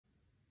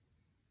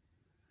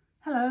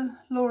Hello,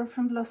 Laura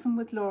from Blossom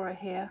with Laura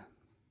here.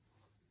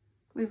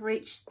 We've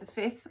reached the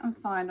fifth and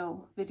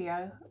final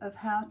video of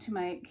how to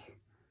make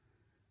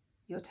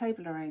your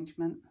table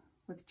arrangement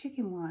with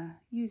chicken wire,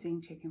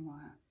 using chicken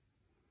wire.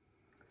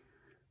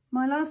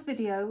 My last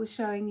video was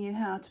showing you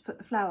how to put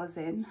the flowers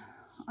in.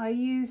 I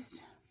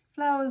used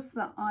flowers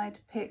that I'd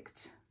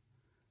picked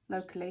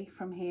locally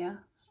from here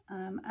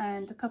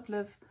and a couple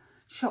of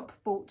shop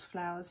bought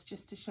flowers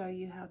just to show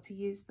you how to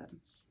use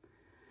them.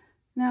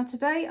 Now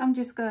today I'm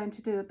just going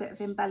to do a bit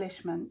of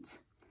embellishment.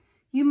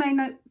 You may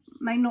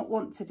not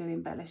want to do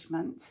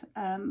embellishment,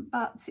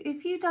 but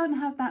if you don't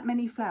have that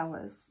many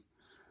flowers,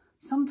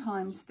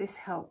 sometimes this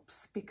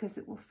helps because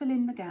it will fill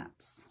in the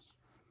gaps.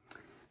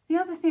 The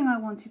other thing I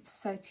wanted to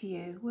say to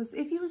you was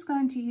if you was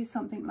going to use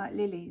something like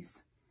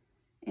lilies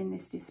in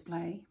this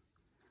display,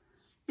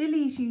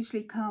 lilies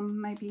usually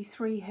come maybe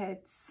 3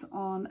 heads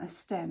on a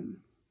stem,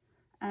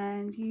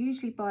 and you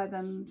usually buy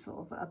them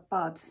sort of at a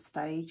bud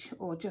stage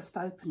or just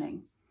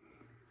opening.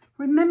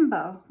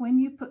 Remember when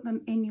you put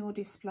them in your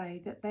display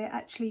that they're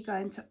actually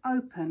going to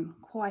open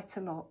quite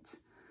a lot.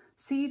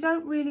 So you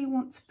don't really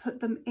want to put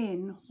them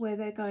in where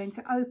they're going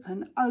to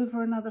open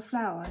over another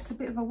flower. It's a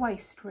bit of a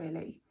waste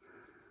really.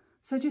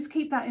 So just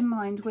keep that in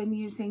mind when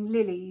using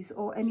lilies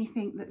or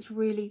anything that's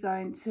really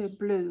going to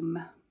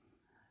bloom.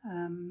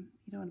 You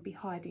don't want to be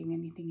hiding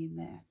anything in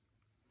there.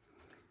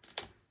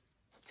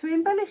 To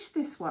embellish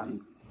this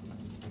one,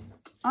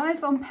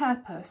 I've on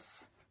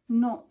purpose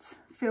not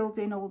filled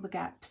in all the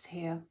gaps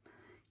here.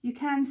 You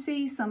can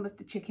see some of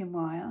the chicken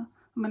wire.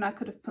 I mean, I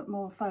could have put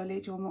more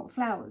foliage or more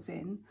flowers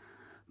in,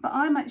 but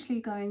I'm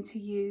actually going to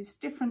use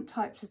different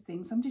types of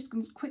things. I'm just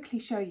going to quickly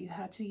show you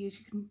how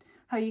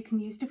you can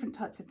use different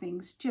types of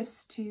things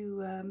just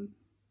to,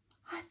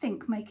 I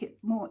think, make it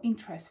more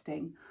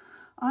interesting.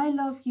 I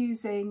love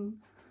using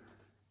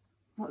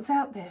what's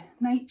out there,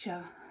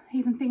 nature,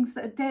 even things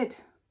that are dead.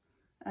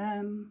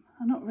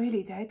 Are not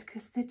really dead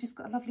because they've just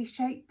got a lovely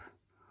shape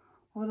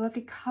or a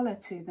lovely colour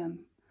to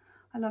them.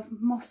 I love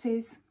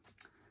mosses.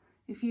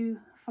 If you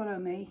follow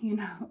me, you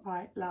know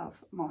I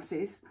love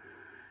mosses.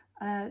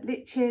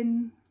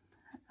 Lichen,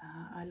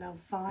 I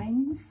love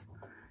vines.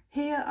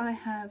 Here I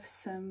have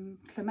some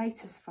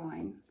clematis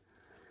vine,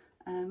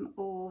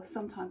 or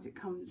sometimes it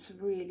comes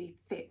really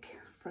thick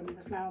from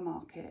the flower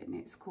market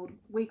and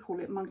we call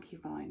it monkey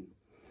vine.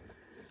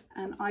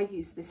 And I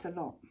use this a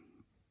lot.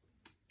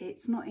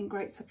 It's not in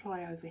great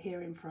supply over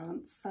here in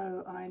France,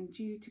 so I'm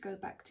due to go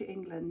back to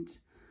England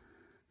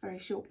very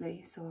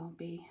shortly, so I'll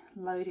be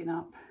loading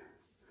up.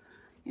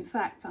 In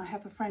fact, I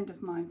have a friend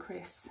of mine,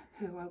 Chris,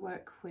 who I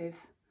work with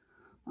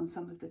on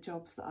some of the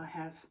jobs that I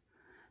have,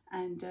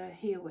 and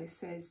he always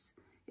says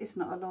it's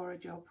not a Laura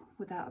job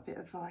without a bit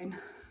of vine,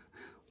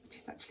 which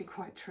is actually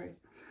quite true.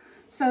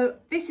 So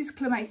this is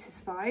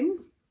clematis vine,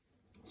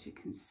 as you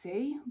can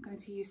see. I'm going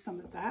to use some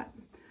of that.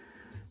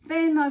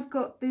 Then I've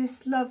got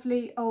this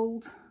lovely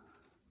old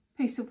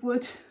piece of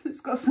wood that's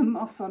got some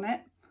moss on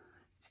it.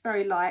 It's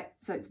very light,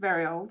 so it's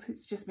very old.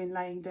 It's just been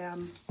laying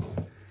down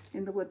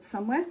in the woods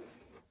somewhere.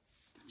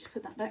 Just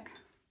put that back.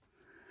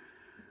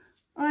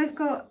 I've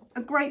got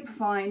a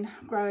grapevine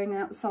growing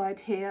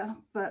outside here,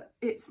 but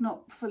it's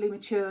not fully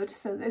matured.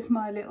 So there's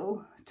my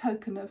little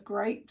token of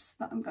grapes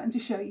that I'm going to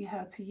show you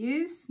how to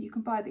use. You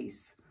can buy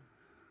these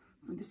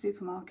from the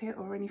supermarket,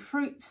 or any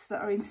fruits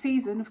that are in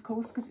season, of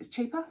course, because it's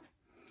cheaper.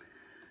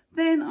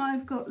 Then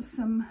I've got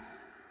some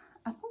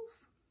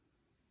apples.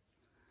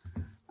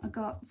 I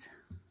got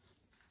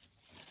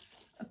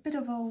a bit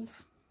of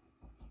old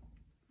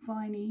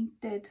viney,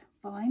 dead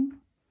vine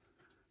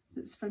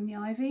that's from the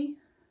ivy,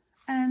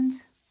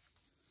 and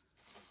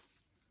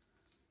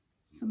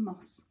some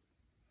moss.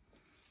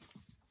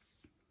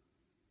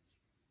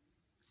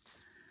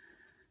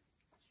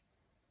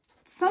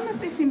 Some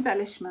of this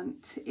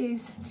embellishment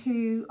is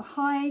to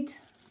hide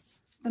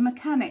the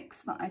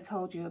mechanics that I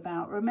told you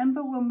about.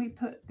 Remember when we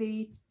put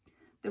the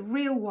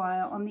real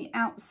wire on the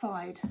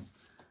outside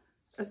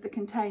of the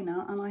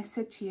container and I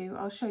said to you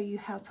I'll show you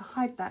how to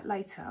hide that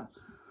later?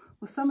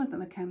 Well, some of the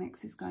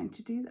mechanics is going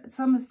to do that.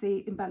 Some of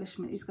the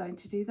embellishment is going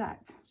to do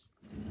that.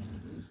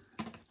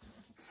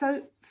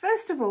 So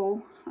first of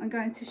all, I'm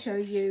going to show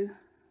you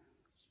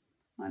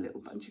my little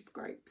bunch of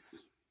grapes.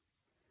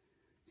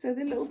 So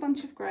the little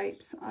bunch of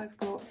grapes, I've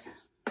got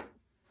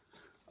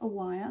a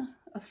wire,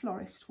 a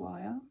florist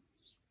wire,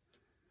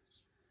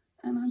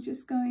 and I'm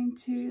just going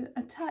to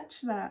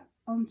attach that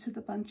onto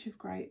the bunch of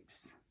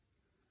grapes,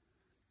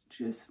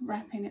 just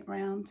wrapping it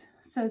round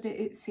so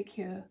that it's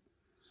secure.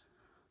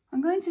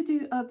 I'm going to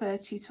do other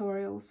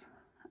tutorials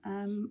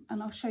and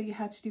I'll show you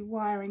how to do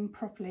wiring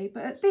properly,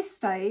 but at this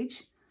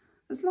stage,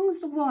 as long as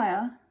the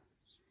wire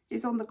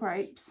is on the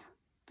grapes,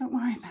 don't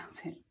worry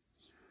about it.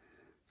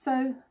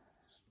 So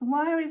the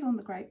wire is on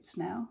the grapes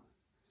now,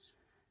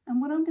 and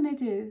what I'm going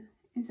to do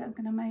is I'm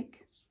going to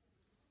make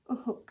a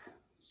hook.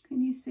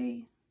 Can you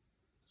see?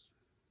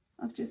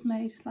 I've just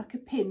made like a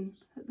pin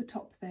at the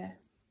top there,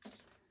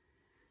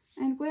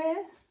 and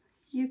where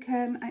you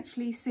can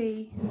actually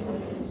see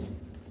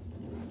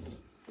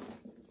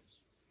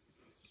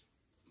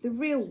the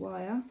real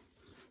wire,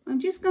 I'm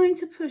just going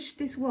to push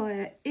this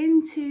wire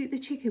into the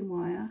chicken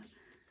wire,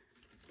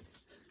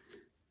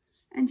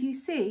 and you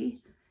see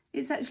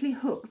it's actually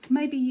hooked.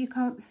 Maybe you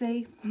can't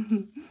see.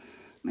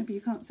 Maybe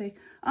you can't see.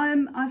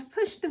 I've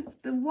pushed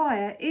the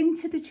wire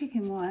into the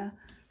chicken wire,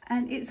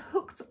 and it's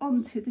hooked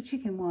onto the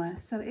chicken wire,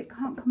 so it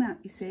can't come out,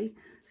 you see.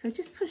 So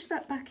just push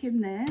that back in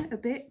there a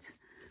bit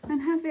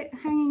and have it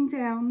hanging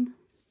down.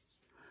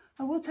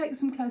 I will take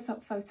some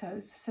close-up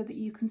photos so that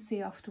you can see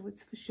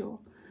afterwards for sure.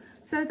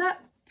 So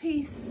that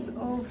piece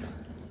of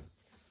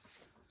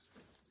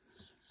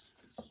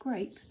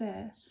grape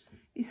there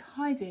is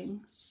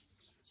hiding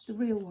the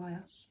real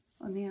wire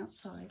on the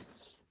outside.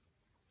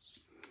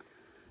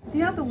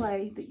 The other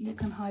way that you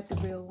can hide the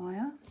real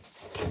wire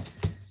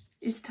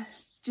is to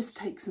just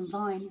take some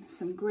vine,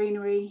 some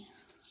greenery.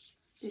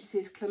 This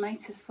is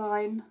clematis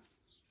vine,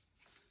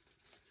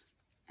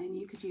 and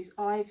you could use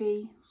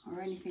ivy or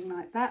anything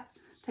like that.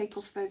 Take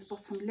off those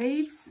bottom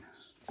leaves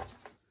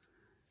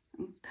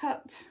and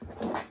cut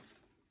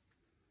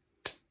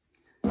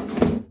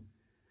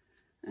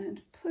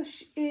and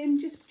push in.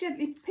 Just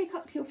gently pick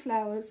up your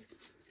flowers,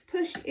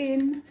 push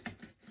in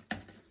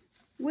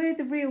where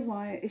the real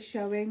wire is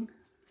showing,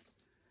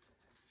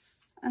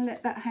 and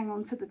let that hang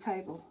on to the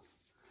table.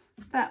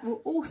 That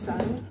will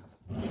also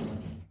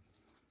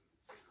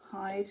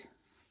hide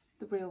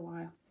the real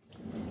wire.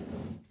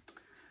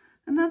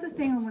 Another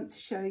thing I want to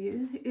show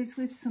you is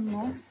with some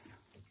moss,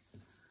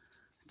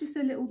 just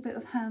a little bit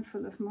of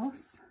handful of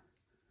moss.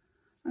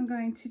 I'm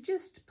going to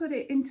just put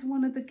it into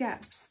one of the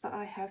gaps that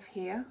I have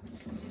here.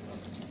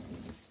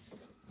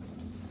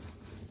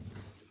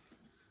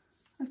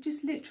 I've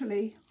just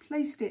literally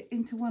placed it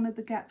into one of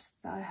the gaps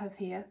that I have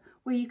here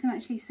where you can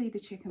actually see the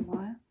chicken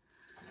wire.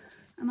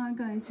 And I'm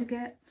going to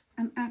get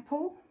an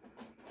apple,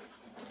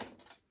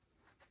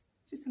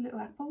 just a little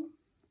apple,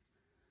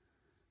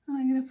 and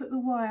I'm going to put the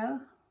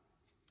wire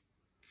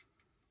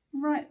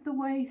right the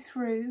way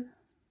through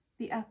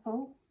the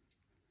apple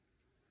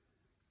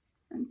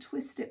and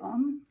twist it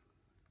on,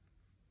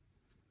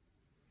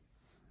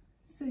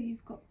 so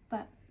you've got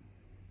that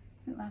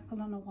little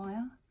apple on a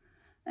wire.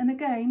 And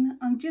again,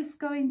 I'm just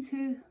going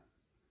to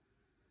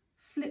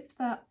flip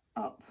that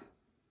up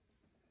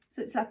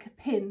so it's like a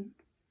pin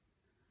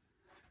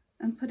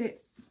and put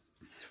it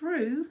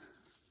through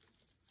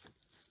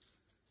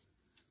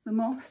the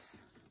moss.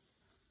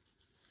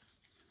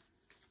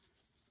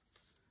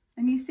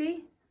 And you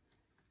see,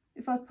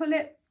 if I pull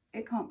it,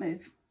 it can't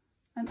move.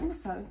 And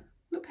also,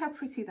 look how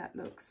pretty that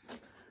looks.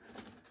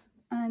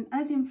 And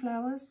as in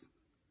flowers,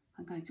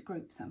 I'm going to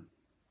group them.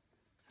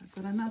 So I've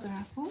got another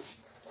apple.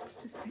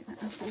 Just take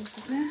that apple off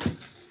of there.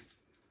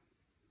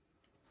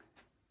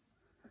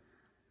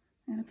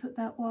 I'm going to put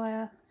that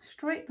wire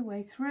straight the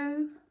way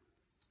through,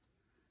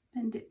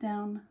 bend it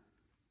down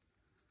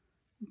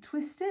and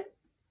twist it,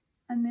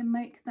 and then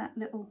make that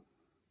little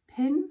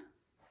pin,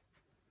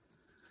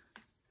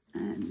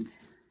 and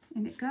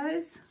in it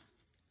goes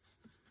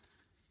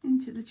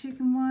into the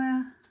chicken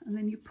wire, and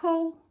then you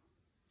pull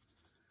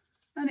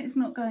and it's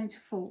not going to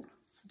fall.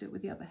 I'll do it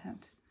with the other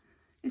hand.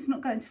 It's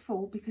not going to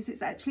fall because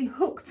it's actually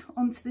hooked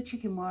onto the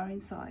chicken wire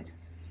inside.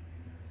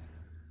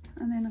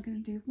 And then I'm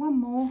going to do one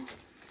more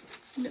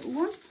little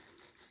one.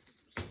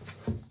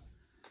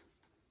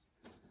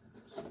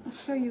 I'll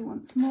show you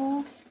once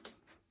more.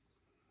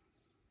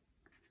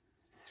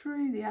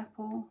 Through the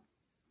apple,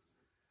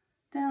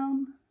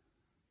 down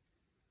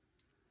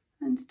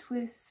and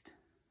twist,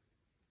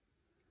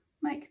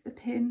 make the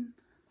pin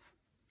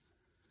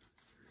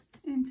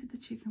into the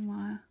chicken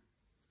wire,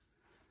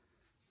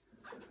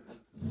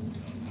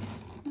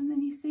 and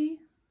then you see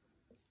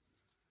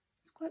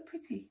it's quite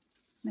pretty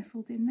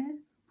nestled in there.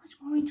 Much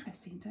more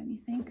interesting, don't you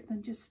think,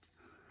 than just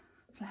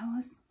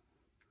flowers?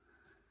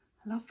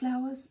 I love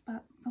flowers,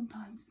 but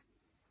sometimes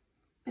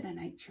a bit of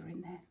nature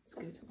in there, it's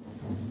good.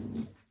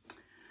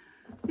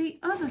 The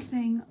other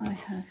thing I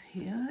have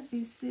here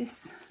is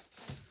this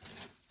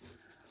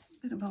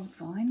bit of old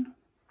vine.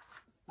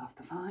 Love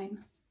the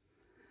vine.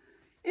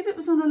 If it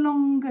was on a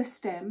longer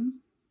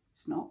stem,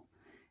 it's not.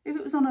 If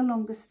it was on a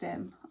longer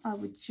stem, I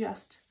would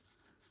just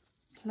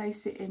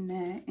place it in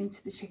there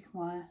into the chicken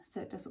wire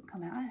so it doesn't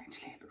come out.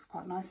 Actually, it looks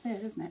quite nice there,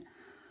 doesn't it?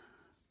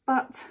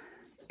 But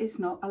it's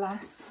not,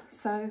 alas.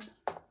 So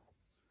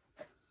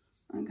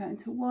I'm going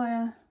to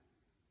wire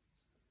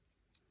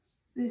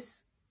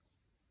this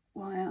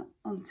wire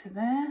onto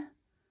there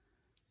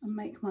and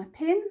make my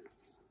pin.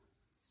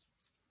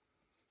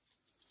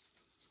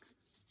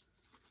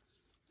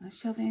 I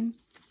shove in,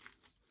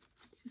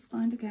 just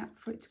find a gap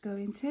for it to go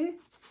into.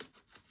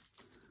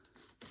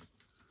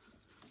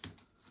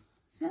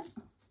 So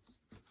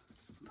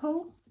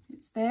pull,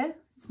 it's there,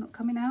 it's not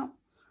coming out,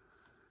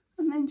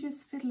 and then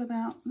just fiddle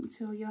about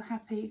until you're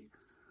happy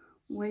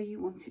where you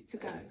want it to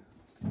go.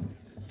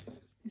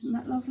 Isn't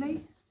that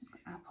lovely? We've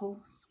got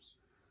apples,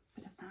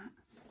 a bit of that.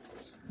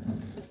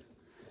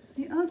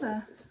 The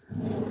other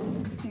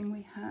thing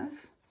we have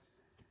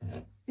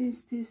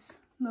is this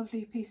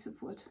lovely piece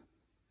of wood.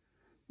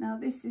 Now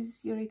this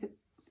is,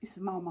 it's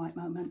a Marmite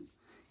moment.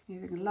 You're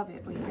either going to love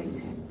it or you hate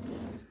it.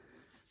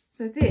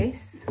 So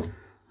this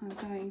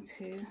I'm going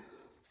to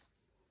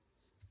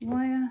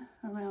wire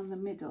around the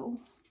middle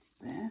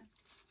there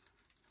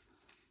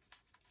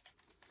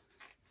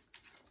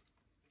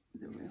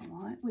with a real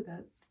wire, with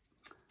a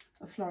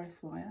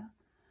florist wire,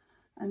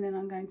 and then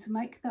I'm going to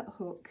make that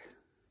hook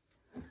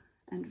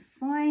and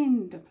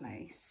find a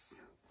place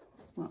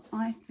where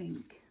I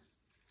think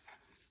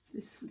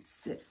this would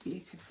sit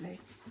beautifully,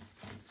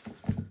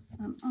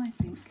 and I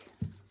think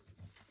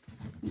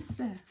it's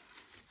there.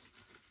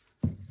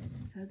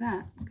 So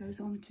that goes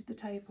onto the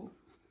table.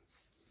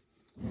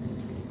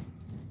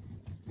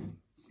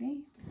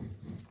 See?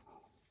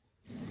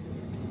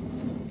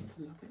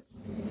 Love it.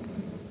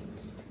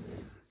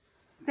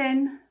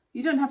 Then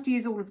you don't have to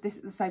use all of this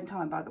at the same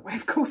time, by the way,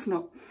 of course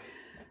not.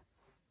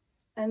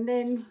 And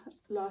then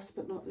last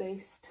but not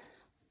least,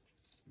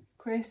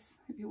 Chris,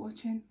 if you're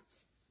watching,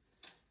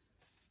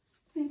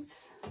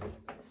 it's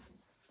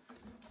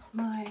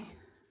my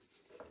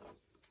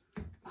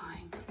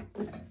vine.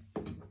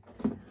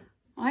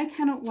 I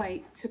cannot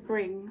wait to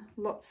bring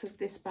lots of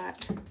this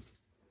back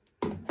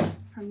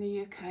from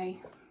the UK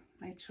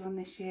later on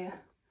this year,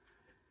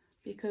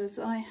 because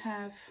I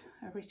have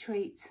a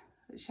retreat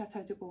at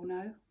Chateau de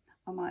Bourneau,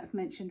 I might have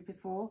mentioned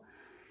before,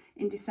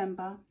 in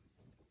December,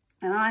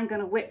 and I'm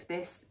going to whip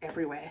this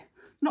everywhere.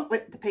 Not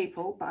whip the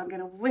people, but I'm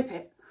going to whip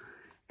it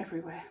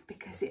everywhere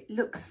because it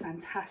looks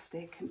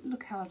fantastic, and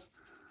look how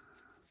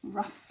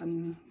rough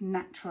and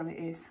natural it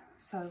is.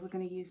 So we're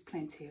going to use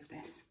plenty of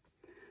this.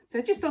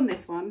 So just on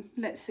this one,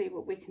 let's see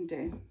what we can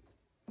do.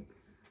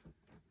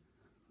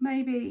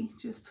 Maybe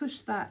just push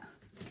that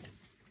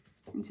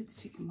into the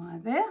chicken wire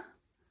there,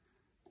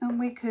 and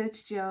we could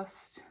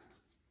just,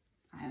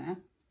 I don't know,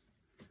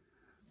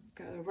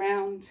 go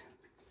around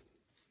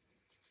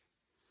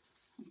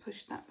and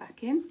push that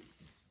back in.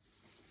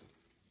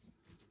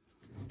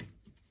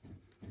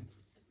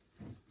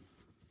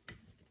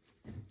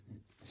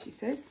 She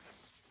says.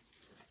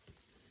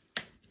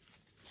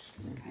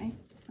 Okay,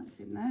 that's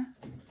in there.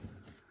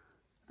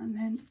 And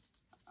then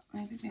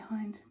maybe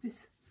behind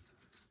this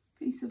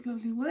piece of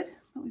lovely wood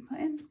that we put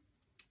in.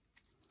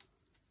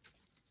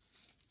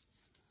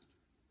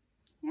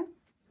 Yeah.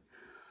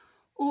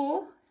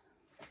 Or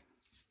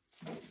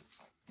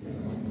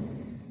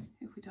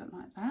if we don't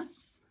like that,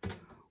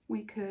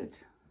 we could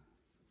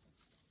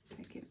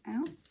take it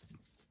out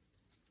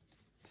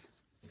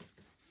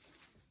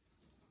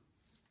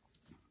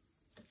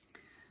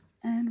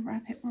and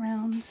wrap it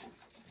around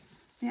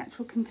the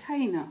actual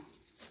container.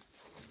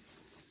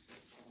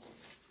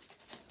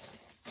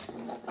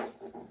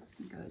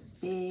 Go as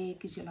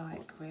big as you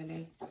like,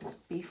 really.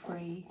 Be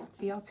free,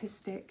 be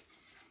artistic.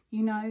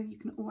 You know, you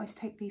can always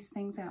take these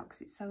things out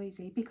because it's so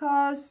easy,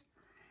 because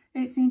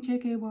it's in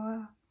chicken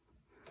wire.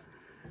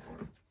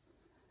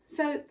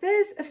 So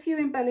there's a few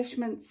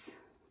embellishments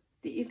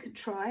that you could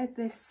try.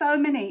 There's so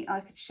many I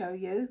could show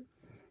you,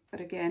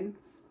 but again,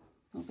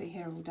 we'll be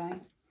here all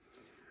day.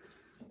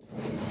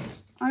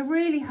 I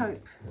really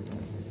hope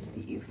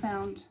that you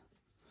found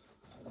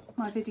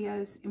my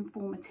videos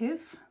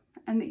informative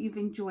and that you've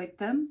enjoyed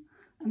them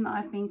and that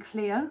I've been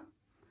clear.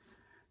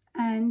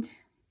 And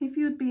if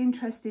you'd be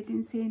interested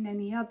in seeing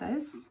any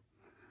others,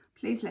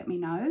 please let me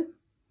know.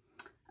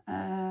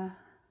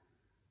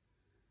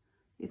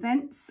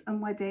 Events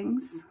and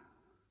weddings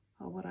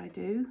are what I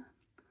do.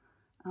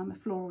 I'm a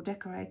floral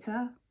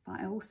decorator,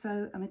 but I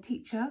also am a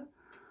teacher.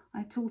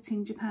 I taught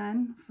in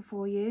Japan for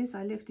 4 years.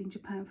 I lived in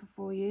Japan for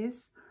 4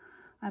 years.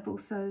 I've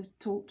also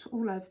taught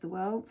all over the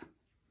world.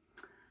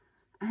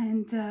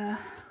 And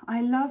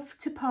I love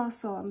to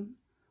pass on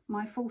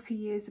my 40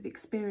 years of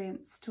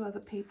experience to other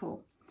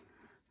people.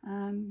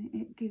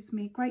 It gives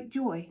me great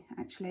joy,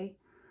 actually.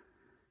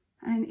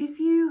 And if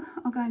you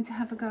are going to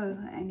have a go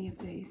at any of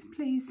these,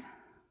 please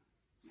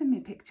send me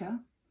a picture.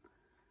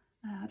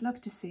 I'd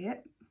love to see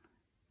it.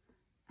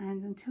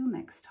 And until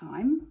next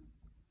time,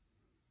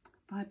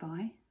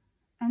 bye-bye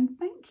and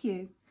thank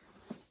you.